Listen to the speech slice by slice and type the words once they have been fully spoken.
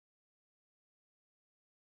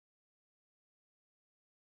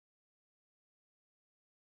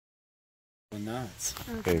Knots.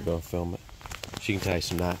 Okay. There you go, film it. She can tie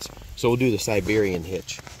some knots. So we'll do the Siberian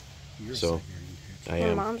hitch. You're So, Siberian Hitch. I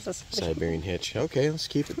am Mom's a Siberian hitch. Okay, let's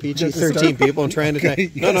keep it PG-13, people. I'm trying to tie.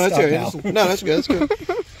 Okay, you No, gotta that's stop all right. No, that's good. That's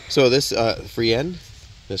good. So this free end,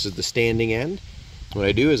 this is the standing end. What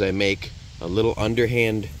I do is I make a little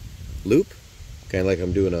underhand loop, kind of like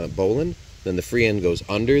I'm doing a bowling. Then the free end goes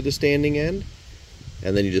under the standing end,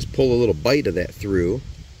 and then you just pull a little bight of that through,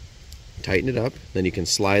 tighten it up, then you can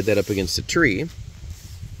slide that up against a tree,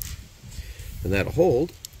 and that'll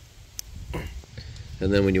hold.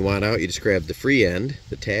 And then when you want out, you just grab the free end,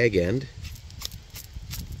 the tag end,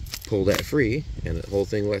 pull that free, and the whole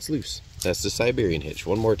thing lets loose. That's the Siberian hitch.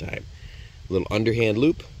 One more time. A little underhand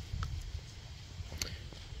loop.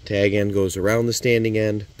 Tag end goes around the standing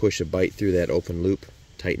end, push a bight through that open loop,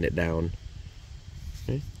 tighten it down,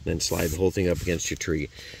 okay? Then slide the whole thing up against your tree.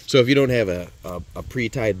 So if you don't have a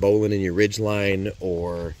pre-tied bowline in your ridge line,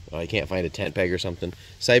 or you can't find a tent peg or something,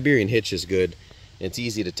 Siberian hitch is good. It's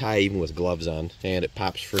easy to tie even with gloves on, and it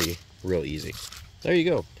pops free real easy. There you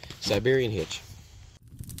go, Siberian hitch.